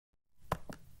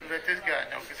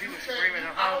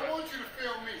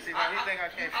See, now he think I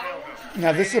can't film him.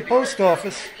 Now, this is a post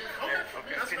office.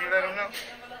 Okay. Can you let him know?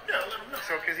 Yeah, let him know.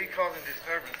 So, because he causing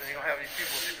disturbance and he going to have these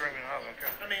people screaming out, okay?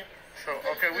 I mean, so,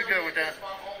 okay, we good with that.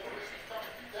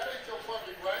 That ain't your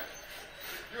public right.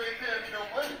 You ain't paying me no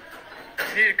money.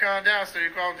 You need to calm down so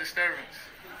you cause disturbance.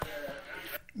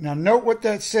 Now, note what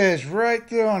that says right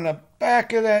there on the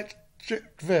back of that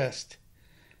vest.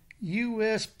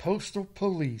 U.S. Postal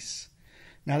Police.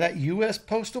 Now, that U.S.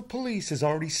 Postal Police has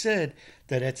already said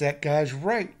that it's that guy's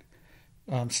right,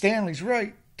 Stanley's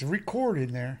right, to record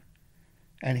in there.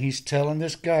 And he's telling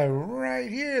this guy right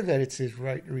here that it's his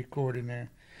right to record in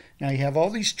there. Now, you have all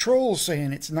these trolls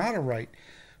saying it's not a right.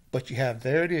 But you have,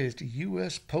 there it is, the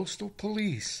U.S. Postal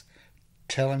Police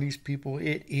telling these people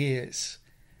it is.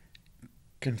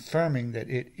 Confirming that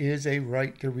it is a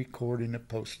right to record in the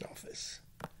post office.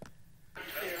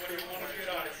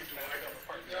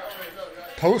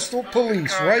 Postal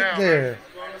Police right there.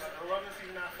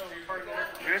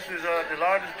 This is the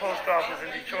largest post office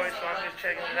in Detroit, so I'm just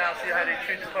checking it out, see how they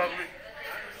treat the public.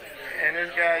 And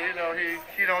this guy, you know,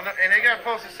 he don't know, and they got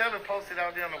posted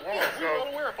out there on the wall,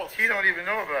 so he don't even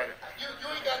know about it. You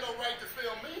ain't got no right to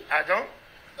film me. I don't?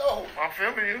 No. I'm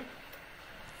filming you.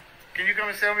 Can you come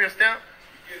and sell me a stamp?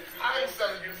 I ain't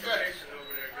selling you information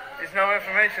over there, guys. There's no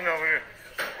information over here.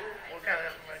 What kind of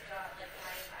information?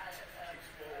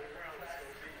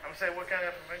 I'm saying, what kind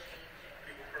of information?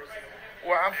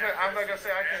 Well, I'm like I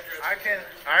said,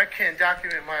 I can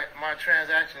document my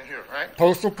transaction here, right?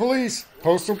 Postal Police.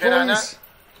 Postal Police.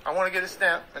 I want to get a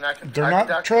stamp, and I can. They're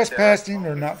not trespassing.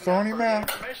 They're not throwing him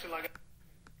out.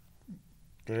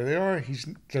 There they are.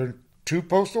 They're two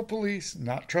Postal Police,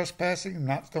 not trespassing,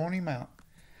 not throwing him out,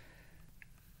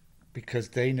 because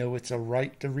they know it's a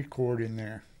right to record in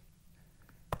there.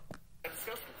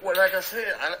 Well, like I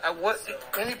said,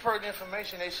 any pertinent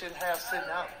information they shouldn't have sitting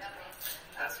out.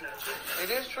 That's not true. It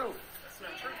is true. That's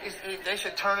not true. They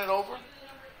should turn it over.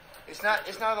 It's not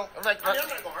like. I'm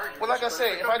not gonna argue. Well, like I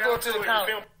say, if I go to the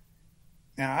county.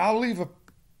 Now, I'll leave a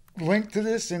link to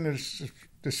this in the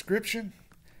description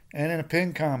and in a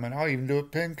pinned comment. I'll even do a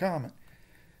pinned comment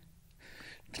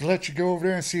to let you go over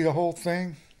there and see the whole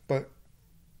thing. But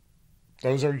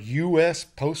those are U.S.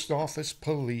 Post Office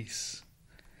Police.